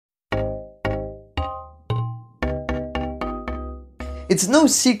It's no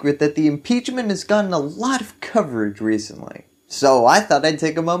secret that the impeachment has gotten a lot of coverage recently, so I thought I'd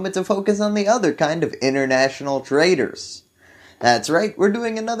take a moment to focus on the other kind of international traders. That's right, we're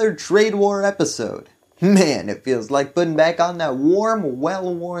doing another trade war episode. Man, it feels like putting back on that warm,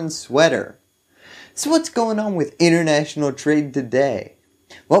 well-worn sweater. So what's going on with international trade today?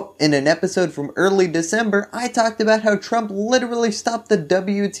 Well, in an episode from early December, I talked about how Trump literally stopped the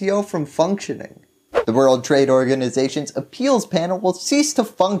WTO from functioning. The World Trade Organization's appeals panel will cease to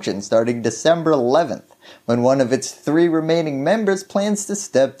function starting December 11th, when one of its 3 remaining members plans to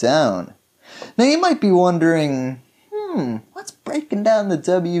step down. Now you might be wondering, what's breaking down the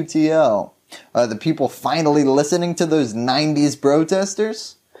WTO? Are the people finally listening to those 90s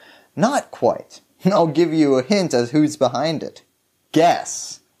protesters? Not quite. I'll give you a hint as who's behind it.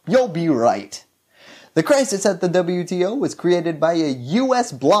 Guess. You'll be right. The crisis at the WTO was created by a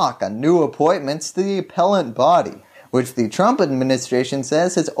U.S. block on new appointments to the appellant body, which the Trump administration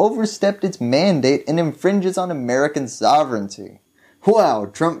says has overstepped its mandate and infringes on American sovereignty. Wow,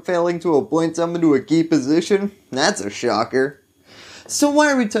 Trump failing to appoint someone to a key position? That's a shocker. So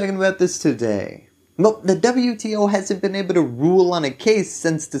why are we talking about this today? Well, the WTO hasn't been able to rule on a case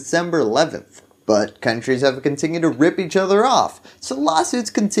since December 11th, but countries have continued to rip each other off, so lawsuits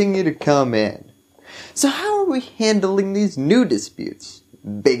continue to come in. So how are we handling these new disputes?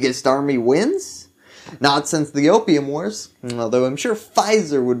 Biggest army wins? Not since the Opium Wars, although I'm sure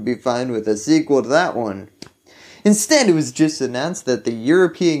Pfizer would be fine with a sequel to that one. Instead, it was just announced that the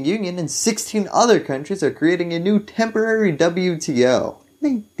European Union and 16 other countries are creating a new temporary WTO.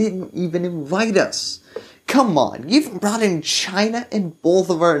 They didn't even invite us. Come on, you even brought in China and both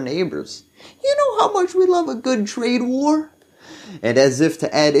of our neighbors. You know how much we love a good trade war? And as if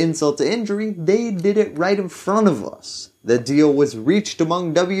to add insult to injury, they did it right in front of us. The deal was reached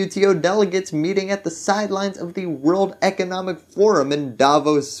among WTO delegates meeting at the sidelines of the World Economic Forum in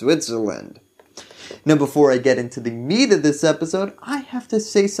Davos, Switzerland. Now before I get into the meat of this episode, I have to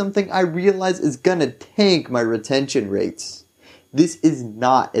say something I realize is gonna tank my retention rates. This is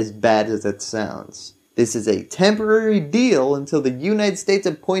not as bad as it sounds. This is a temporary deal until the United States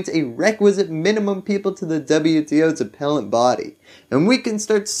appoints a requisite minimum people to the WTO's appellant body, and we can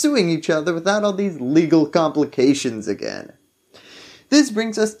start suing each other without all these legal complications again. This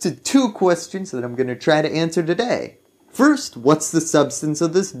brings us to 2 questions that I'm going to try to answer today. First, what's the substance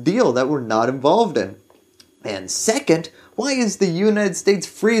of this deal that we're not involved in? And second, why is the United States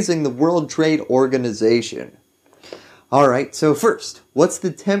freezing the World Trade Organization? Alright, so first, what's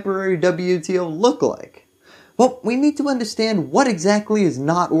the temporary WTO look like? Well, we need to understand what exactly is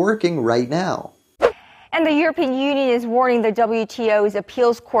not working right now. And the European Union is warning the WTO's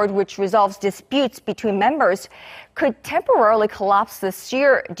appeals court, which resolves disputes between members, could temporarily collapse this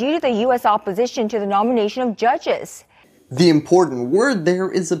year due to the U.S. opposition to the nomination of judges. The important word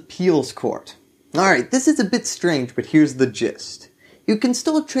there is appeals court. Alright, this is a bit strange, but here's the gist. You can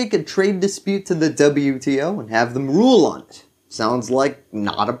still take a trade dispute to the WTO and have them rule on it. Sounds like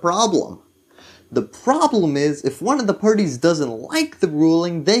not a problem. The problem is, if one of the parties doesn't like the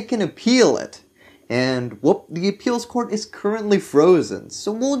ruling, they can appeal it. And, whoop, the appeals court is currently frozen,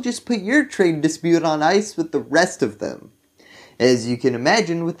 so we'll just put your trade dispute on ice with the rest of them. As you can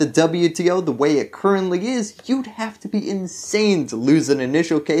imagine, with the WTO the way it currently is, you'd have to be insane to lose an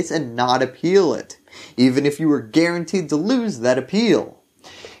initial case and not appeal it, even if you were guaranteed to lose that appeal.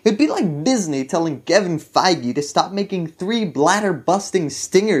 It'd be like Disney telling Kevin Feige to stop making 3 bladder-busting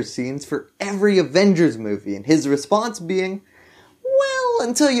stinger scenes for every Avengers movie, and his response being, well,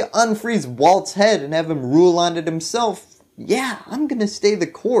 until you unfreeze Walt's head and have him rule on it himself, yeah, I'm gonna stay the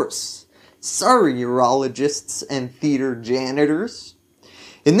course. Sorry, urologists and theater janitors.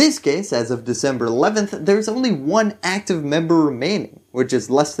 In this case, as of December 11th, there's only 1 active member remaining, which is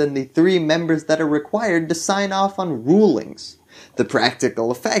less than the 3 members that are required to sign off on rulings. The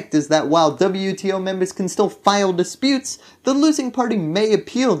practical effect is that while WTO members can still file disputes, the losing party may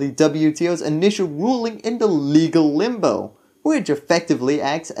appeal the WTO's initial ruling into legal limbo, which effectively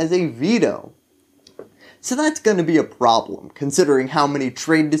acts as a veto. So that's going to be a problem, considering how many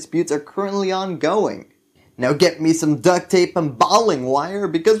trade disputes are currently ongoing. Now get me some duct tape and bowling wire,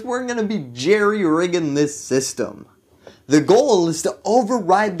 because we're going to be jerry-rigging this system. The goal is to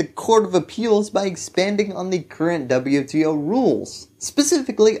override the Court of Appeals by expanding on the current WTO rules,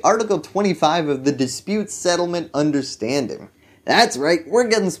 specifically Article 25 of the Dispute Settlement Understanding. That's right, we're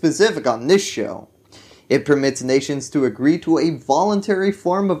getting specific on this show. It permits nations to agree to a voluntary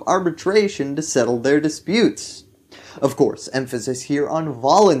form of arbitration to settle their disputes. Of course, emphasis here on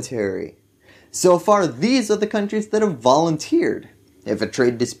voluntary. So far, these are the countries that have volunteered. If a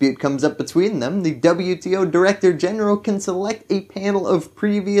trade dispute comes up between them, the WTO Director General can select a panel of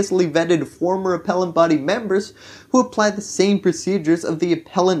previously vetted former appellant body members who apply the same procedures of the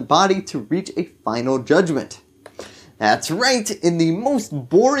appellant body to reach a final judgment. That's right, in the most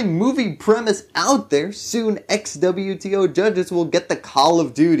boring movie premise out there, soon ex-WTO judges will get the call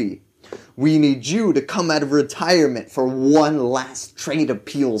of duty. We need you to come out of retirement for one last trade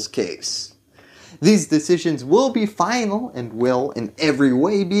appeals case. These decisions will be final and will, in every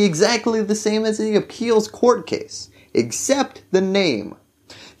way, be exactly the same as the appeals court case, except the name.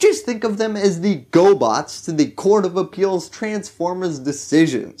 Just think of them as the GoBots to the Court of Appeals Transformers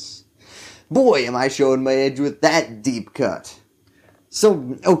decisions. Boy, am I showing my age with that deep cut.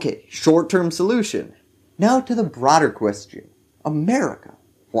 So, okay, short-term solution. Now to the broader question. America,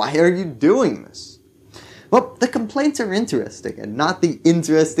 why are you doing this? Well, the complaints are interesting, and not the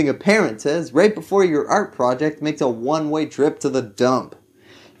interesting appearances right before your art project makes a one-way trip to the dump.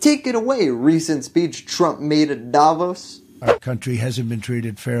 Take it away, recent speech Trump made at Davos. Our country hasn't been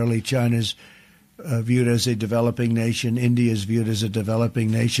treated fairly. China's viewed as a developing nation. India is viewed as a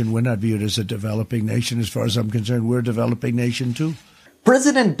developing nation. We're not viewed as a developing nation. As far as I'm concerned, we're a developing nation too.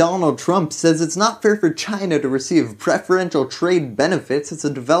 President Donald Trump says it's not fair for China to receive preferential trade benefits as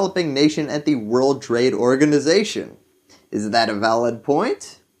a developing nation at the World Trade Organization. Is that a valid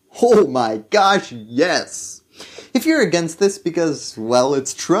point? Oh my gosh, yes! If you're against this because, well,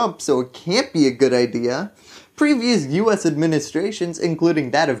 it's Trump, so it can't be a good idea, previous US administrations,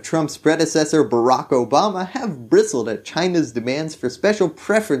 including that of Trump's predecessor Barack Obama, have bristled at China's demands for special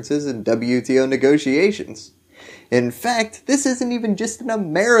preferences in WTO negotiations. In fact, this isn't even just an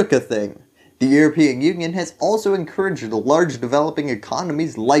America thing. The European Union has also encouraged large developing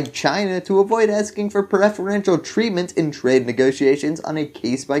economies like China to avoid asking for preferential treatment in trade negotiations on a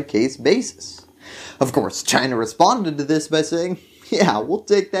case-by-case basis. Of course, China responded to this by saying, yeah, we'll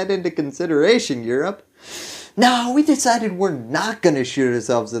take that into consideration, Europe. No, we decided we're not going to shoot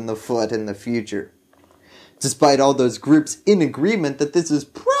ourselves in the foot in the future. Despite all those groups in agreement that this is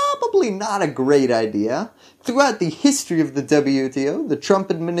probably not a great idea, throughout the history of the WTO, the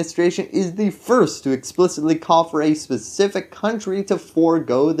Trump administration is the first to explicitly call for a specific country to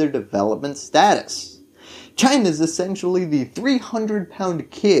forego their development status. China is essentially the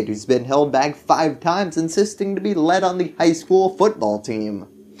 300-pound kid who's been held back 5 times insisting to be led on the high school football team.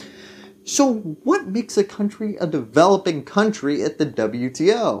 So what makes a country a developing country at the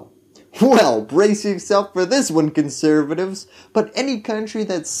WTO? Well, brace yourself for this one, conservatives, but any country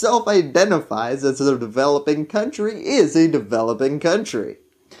that self-identifies as a developing country is a developing country.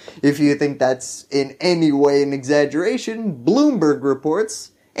 If you think that's in any way an exaggeration, Bloomberg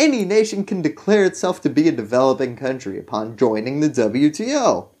reports, any nation can declare itself to be a developing country upon joining the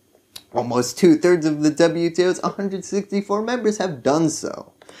WTO. Almost 2/3 of the WTO's 164 members have done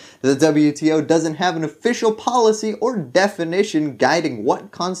so. The WTO doesn't have an official policy or definition guiding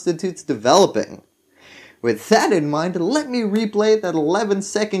what constitutes developing. With that in mind, let me replay that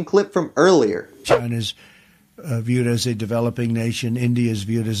 11-second clip from earlier. China's viewed as a developing nation. India is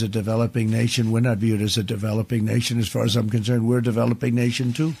viewed as a developing nation. We're not viewed as a developing nation. As far as I'm concerned, we're a developing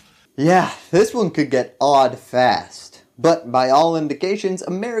nation too. Yeah, this one could get odd fast. But by all indications,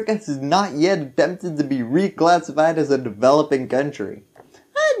 America has not yet attempted to be reclassified as a developing country.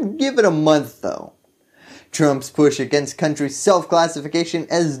 I'd give it a month though. Trump's push against countries' self-classification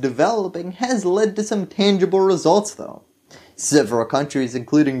as developing has led to some tangible results though. Several countries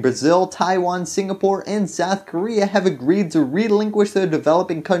including Brazil, Taiwan, Singapore, and South Korea have agreed to relinquish their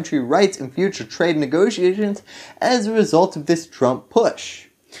developing country rights in future trade negotiations as a result of this Trump push.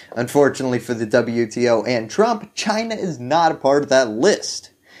 Unfortunately for the WTO and Trump, China is not a part of that list.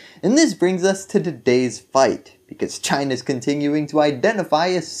 And this brings us to today's fight, because China is continuing to identify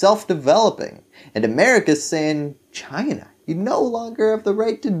as self-developing, and America's saying, China, you no longer have the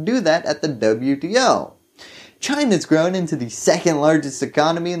right to do that at the WTO. China's grown into the second largest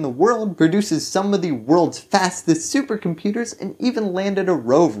economy in the world, produces some of the world's fastest supercomputers, and even landed a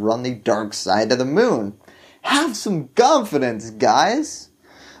rover on the dark side of the moon. Have some confidence, guys!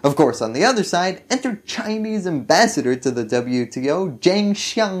 Of course, on the other side, enter Chinese ambassador to the WTO, Zhang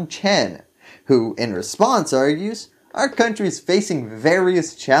Xiangchen, who, in response, argues, our country is facing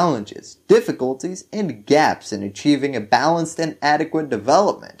various challenges, difficulties, and gaps in achieving a balanced and adequate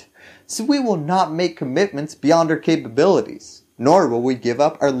development. So we will not make commitments beyond our capabilities, nor will we give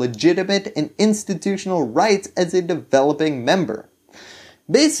up our legitimate and institutional rights as a developing member.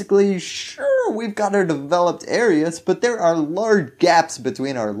 Basically, sure, we've got our developed areas, but there are large gaps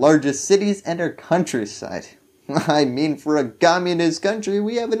between our largest cities and our countryside. I mean, for a communist country,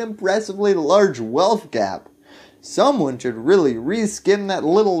 we have an impressively large wealth gap. Someone should really reskim that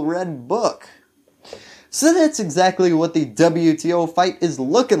little red book. So that's exactly what the WTO fight is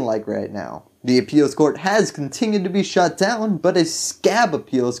looking like right now. The appeals court has continued to be shut down, but a scab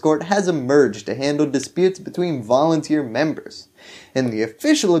appeals court has emerged to handle disputes between volunteer members. And the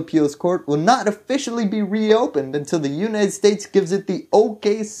official appeals court will not officially be reopened until the United States gives it the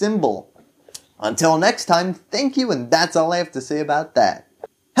OK symbol. Until next time, thank you, and that's all I have to say about that.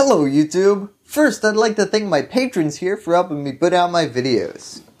 Hello YouTube! First, I'd like to thank my patrons here for helping me put out my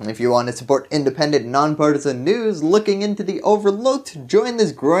videos. If you want to support independent, nonpartisan news looking into the overlooked, join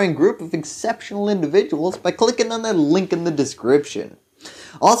this growing group of exceptional individuals by clicking on the link in the description.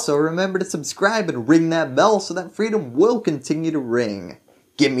 Also, remember to subscribe and ring that bell so that freedom will continue to ring.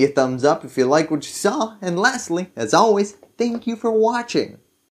 Give me a thumbs up if you like what you saw, and lastly, as always, thank you for watching.